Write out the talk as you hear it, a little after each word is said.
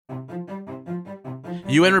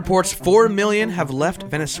UN reports 4 million have left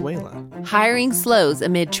Venezuela. Hiring slows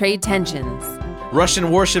amid trade tensions.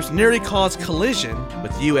 Russian warships nearly cause collision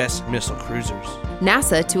with U.S. missile cruisers.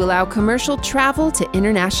 NASA to allow commercial travel to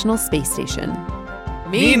International Space Station.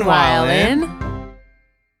 Meanwhile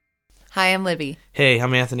Hi, I'm Libby. Hey,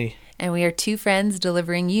 I'm Anthony. And we are two friends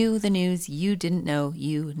delivering you the news you didn't know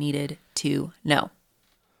you needed to know.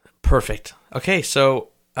 Perfect. Okay, so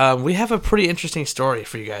we have a pretty interesting story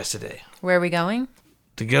for you guys today. Where are we going?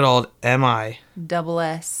 The good old M-I. Double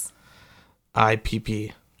S.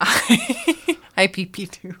 I-P-P.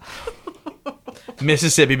 IPP2.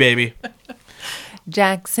 Mississippi, baby.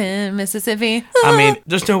 Jackson, Mississippi. I mean,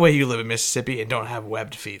 there's no way you live in Mississippi and don't have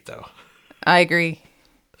webbed feet, though. I agree.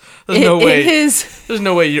 There's no way. It is. There's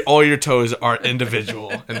no way all your toes are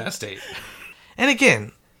individual in that state. And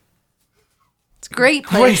again, It's a great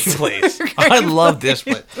place. great place. I love this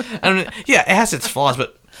place. I mean, yeah, it has its flaws,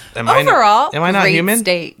 but Overall, am I not great human?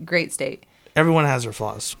 Great state. Everyone has their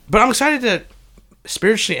flaws. But I'm excited to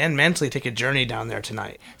spiritually and mentally take a journey down there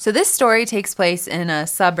tonight. So this story takes place in a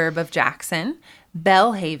suburb of Jackson,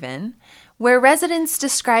 Belhaven, where residents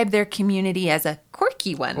describe their community as a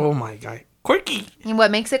quirky one. Oh my God. Quirky. And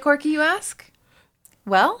what makes it quirky, you ask?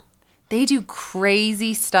 Well, they do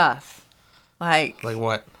crazy stuff. Like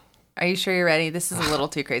what? Are you sure you're ready? This is a little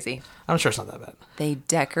too crazy. I'm sure it's not that bad. They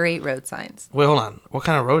decorate road signs. Wait, hold on. What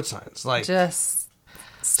kind of road signs? Like Just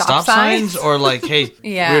stop signs? Or like, hey,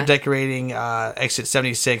 Yeah. we're decorating exit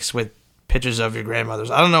 76 with pictures of your grandmothers.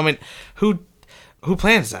 I don't know. I mean, who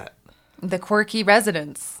plans that? The quirky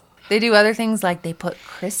residents. They do other things like they put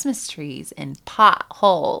Christmas trees in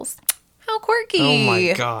potholes. How quirky. Oh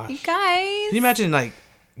my gosh. You guys. Can you imagine, like,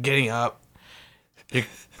 getting up, your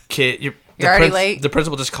kid, You're already late. The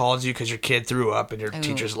principal just calls you because your kid threw up in your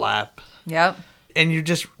teacher's lap. Yep. And you're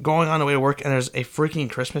just going on the way to work, and there's a freaking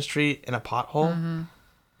Christmas tree in a pothole. Mm-hmm.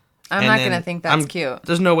 I'm not going to think that's cute.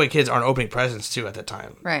 There's no way kids aren't opening presents, too, at the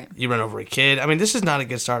time. Right. You run over a kid. I mean, this is not a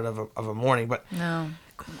good start of a morning, but... No.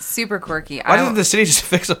 Super quirky. Why doesn't the city just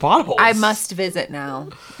fix the potholes? I must visit now.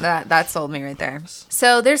 That sold me right there.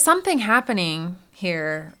 So there's something happening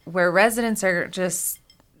here where residents are just...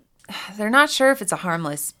 They're not sure if it's a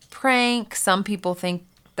harmless prank. Some people think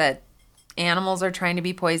that animals are trying to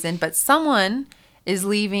be poisoned, but someone is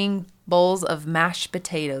leaving bowls of mashed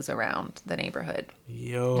potatoes around the neighborhood.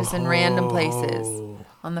 Yo. Just in random places.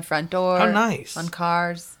 On the front door. How nice. On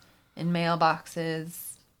cars. In mailboxes.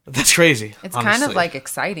 That's crazy. It's honestly. kind of like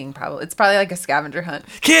exciting, probably. It's probably like a scavenger hunt.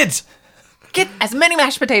 Kids! Get as many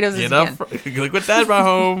mashed potatoes as you can. Look what that brought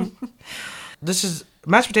home.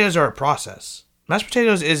 Mashed potatoes are a process. Mashed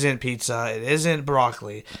potatoes isn't pizza. It isn't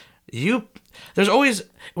broccoli. There's always,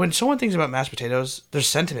 when someone thinks about mashed potatoes, there's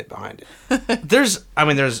sentiment behind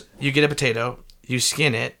it. You get a potato, you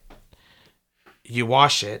skin it, you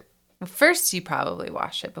wash it. Well, first, you probably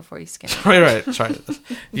wash it before you skin it. Right. Sorry.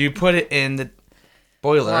 You put it in the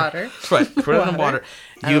boiler. Water. Right. Put it in the water.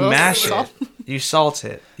 A You little mash salt. it. You salt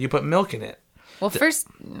it. You put milk in it. Well, first,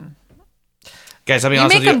 Guys, I'll be you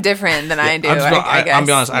honest make with you. them different than I do, I guess. I'll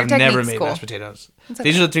be honest, Your I've never technique's made cool. mashed potatoes. okay.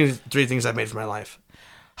 These are the three things I've made for my life.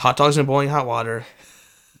 Hot dogs in boiling hot water,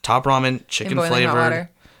 top ramen, chicken In boiling hot flavored, water.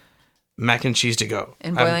 mac and cheese to go.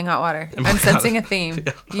 In boiling hot water. in I'm boiling sensing hot- a theme.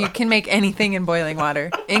 You can make anything in boiling water,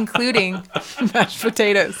 including mashed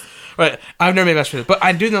potatoes. Right. I've never made mashed potatoes, but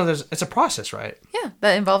I do know it's a process, right? Yeah,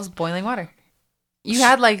 that involves boiling water. You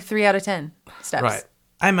had like 3 out of 10 steps. Right.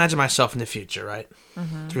 I imagine myself in the future, right?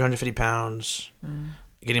 350 pounds,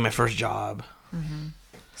 getting my first job.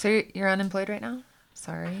 So you're unemployed right now?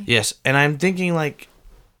 Sorry. Yes, and I'm thinking like,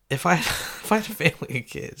 if I had a family and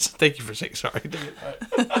kids, thank you for saying sorry.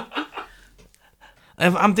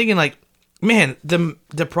 I'm thinking like, man,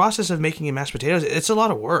 the process of making mashed potatoes, it's a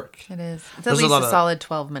lot of work. It is. It's at There's least lot a of- solid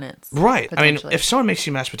 12 minutes. Right. I mean, potentially. if someone makes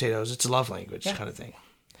you mashed potatoes, it's a love language Yeah. kind of thing.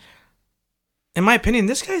 In my opinion,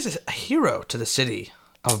 this guy's a hero to the city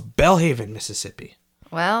of Belhaven, Mississippi.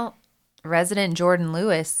 Well, resident Jordan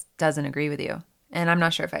Lewis doesn't agree with you, and I'm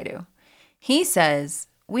not sure if I do. He says,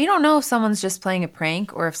 we don't know if someone's just playing a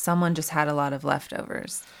prank or if someone just had a lot of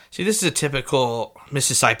leftovers. See, this is a typical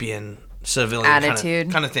Mississippian civilian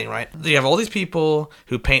Attitude. kind of thing, right? You have all these people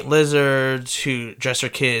who paint lizards, who dress their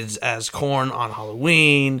kids as corn on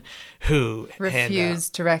Halloween, who Refuse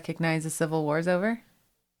to recognize the Civil War's over?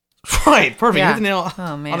 Right, perfect. You Yeah. hit the nail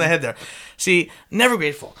Oh, man. on the head there. See, never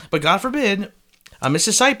grateful. But God forbid, a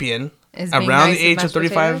Mississippian Is being around nice the with age of mashed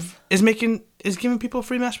 35 potatoes? is giving people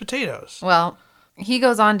free mashed potatoes. Well, he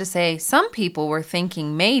goes on to say some people were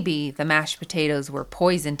thinking maybe the mashed potatoes were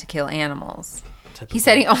poisoned to kill animals. He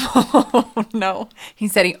said he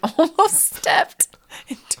almost stepped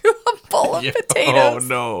into a bowl potatoes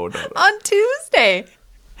no. on Tuesday.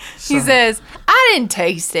 He says, I didn't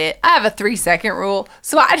taste it. I have a 3-second rule,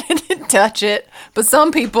 so I didn't touch it. But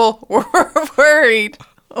some people were worried.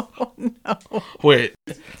 Oh, no. Wait,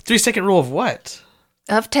 3-second rule of what?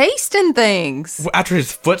 Of tasting things. After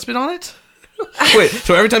his foot's been on it? Wait,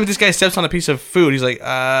 so every time this guy steps on a piece of food, he's like,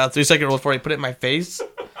 3-second rule before I put it in my face?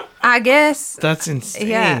 I guess. That's insane.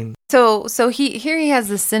 Yeah. So he has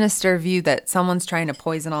this sinister view that someone's trying to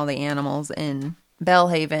poison all the animals in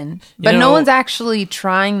Bellhaven, but no one's actually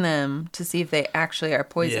trying them to see if they actually are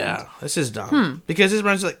poisoned. Yeah, this is dumb. Because this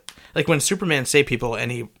reminds me like when Superman saved people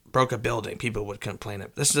and he broke a building, people would complain.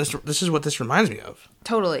 This is what this reminds me of.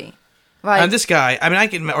 Totally. Like, And this guy, I mean, I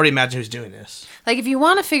can already imagine who's doing this. Like, if you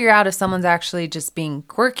want to figure out if someone's actually just being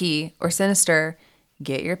quirky or sinister,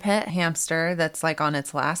 get your pet hamster that's like on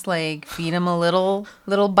its last leg, feed him a little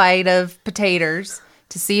bite of potatoes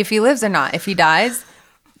to see if he lives or not. If he dies,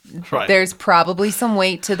 Right. there's probably some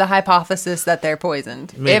weight to the hypothesis that they're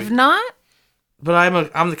poisoned. Maybe. If not, But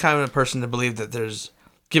I'm the kind of person to believe that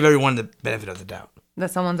give everyone the benefit of the doubt.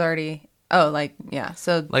 that someone's already. Oh, like, yeah.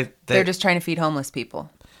 So Like they're just trying to feed homeless people.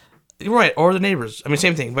 Right, or the neighbors. I mean,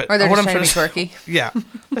 same thing. But Or they're what just I'm trying to be quirky. Yeah,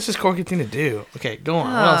 that's just quirky thing to do. Okay, go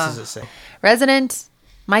on. What else does it say? Resident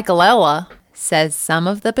Michaelella says some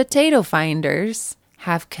of the potato finders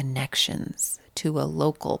have connections to a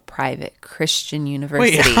local private Christian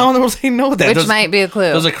university. Wait, how do they know that? Which might be a clue.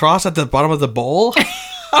 There's a cross at the bottom of the bowl?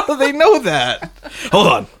 How do they know that? Hold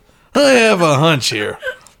on. I have a hunch here.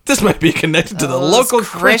 This might be connected to the local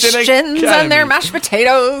Christians Christian and their Academy. mashed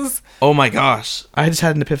potatoes. Oh my gosh. I just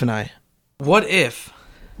had an epiphany. What if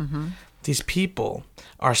these people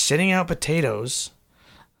are sending out potatoes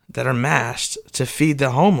that are mashed to feed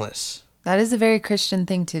the homeless? That is a very Christian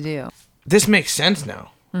thing to do. This makes sense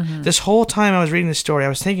now. This whole time I was reading this story, I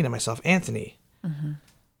was thinking to myself, Anthony,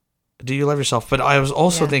 do you love yourself? But I was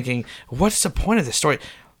also thinking, what's the point of this story?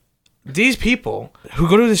 These people who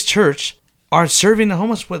go to this church are serving the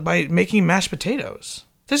homeless by making mashed potatoes.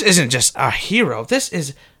 This isn't just a hero. This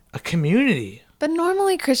is a community. But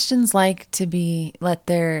normally Christians like to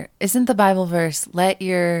isn't the Bible verse, let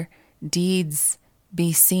your deeds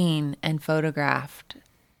be seen and photographed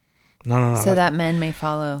No. so that men may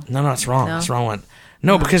follow. No, it's wrong. No? It's the wrong one.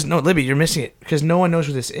 No, because, Libby, you're missing it. Because no one knows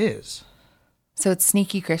who this is. So it's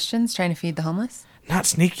sneaky Christians trying to feed the homeless? Not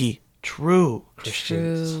sneaky. True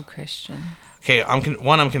Christians. True Christian. Okay, I'm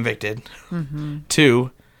convicted.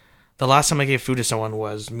 2, the last time I gave food to someone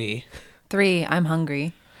was me. 3, I'm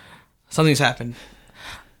hungry. Something's happened.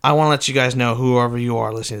 I want to let you guys know, whoever you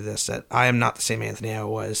are listening to this, that I am not the same Anthony I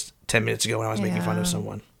was 10 minutes ago when I was making fun of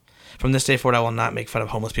someone. From this day forward, I will not make fun of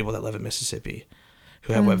homeless people that live in Mississippi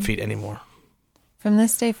who have web feet anymore. From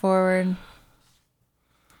this day forward,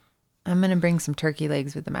 I'm going to bring some turkey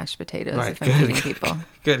legs with the mashed potatoes Right, if I'm feeding people.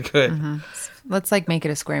 Good. Let's make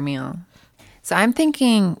it a square meal. So I'm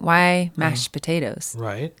thinking, why mashed potatoes?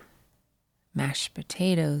 Right. Mashed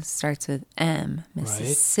potatoes starts with M.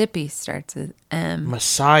 Mississippi starts with M.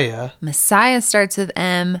 Messiah. Messiah starts with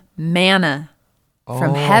M. Manna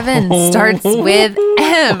from heaven starts with M.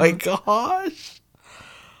 Oh my gosh.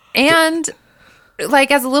 And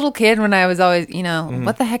like as a little kid when I was always,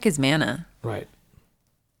 what the heck is manna? Right.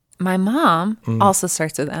 My mom also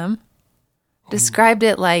starts with M. Described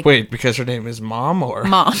it like Wait, because her name is Mom or?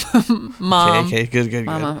 mom. Mom. Okay, good.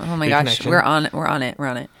 Mom. Oh my Good gosh, connection. we're on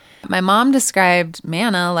it. My mom described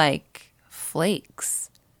manna like flakes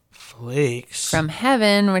Flakes. from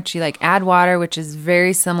heaven, which you like add water, which is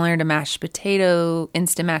very similar to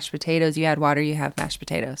instant mashed potatoes. You add water, you have mashed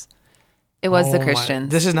potatoes. It was the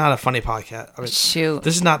Christians. This is not a funny podcast. I mean, Shoot.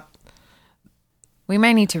 This is not. We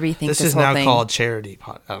might need to rethink this Is whole now thing. called charity.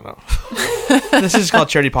 I don't know. This is called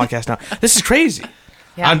charity podcast now. This is crazy.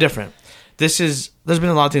 Yeah. I'm different. There's been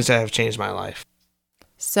a lot of things that have changed my life.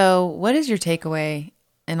 So, what is your takeaway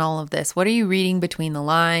in all of this? What are you reading between the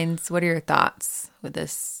lines? What are your thoughts with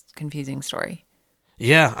this confusing story?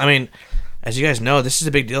 Yeah, I mean, as you guys know, this is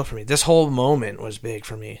a big deal for me. This whole moment was big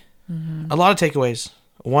for me. A lot of takeaways.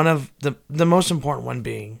 One of the most important one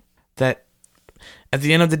being that at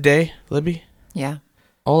the end of the day, Libby, Yeah.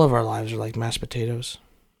 all of our lives are like mashed potatoes.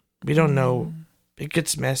 We don't know. It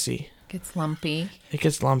gets messy. Gets lumpy. It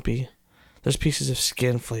gets lumpy. There's pieces of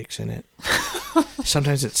skin flakes in it.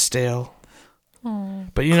 Sometimes it's stale.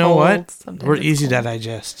 But you know Cold. what? Sometimes We're it's easy to cold.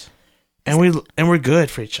 digest. And we're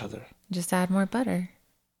good for each other. Just add more butter.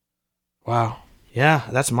 Wow. Yeah,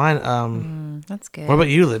 that's mine. That's good. What about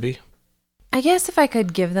you, Libby? I guess if I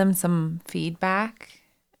could give them some feedback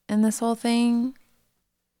in this whole thing,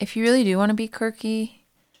 if you really do want to be quirky,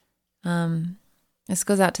 this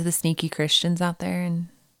goes out to the sneaky Christians out there, and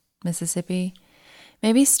Mississippi,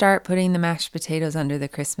 maybe start putting the mashed potatoes under the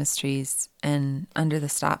Christmas trees and under the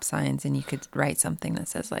stop signs, and you could write something that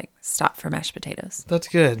says like "Stop for mashed potatoes." That's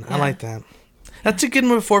good. I like that. That's a good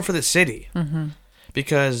move forward for the city.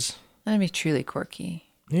 Because That'd be truly quirky.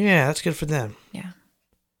 yeah, that's good for them. Yeah.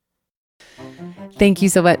 Thank you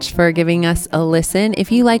so much for giving us a listen.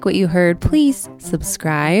 If you like what you heard, please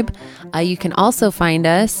subscribe. You can also find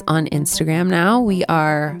us on Instagram now. We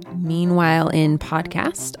are Meanwhile in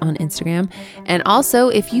Podcast on Instagram. And also,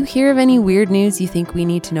 if you hear of any weird news you think we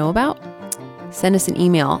need to know about, send us an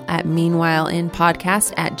email at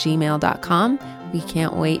meanwhileinpodcast@gmail.com. We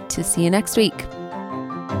can't wait to see you next week.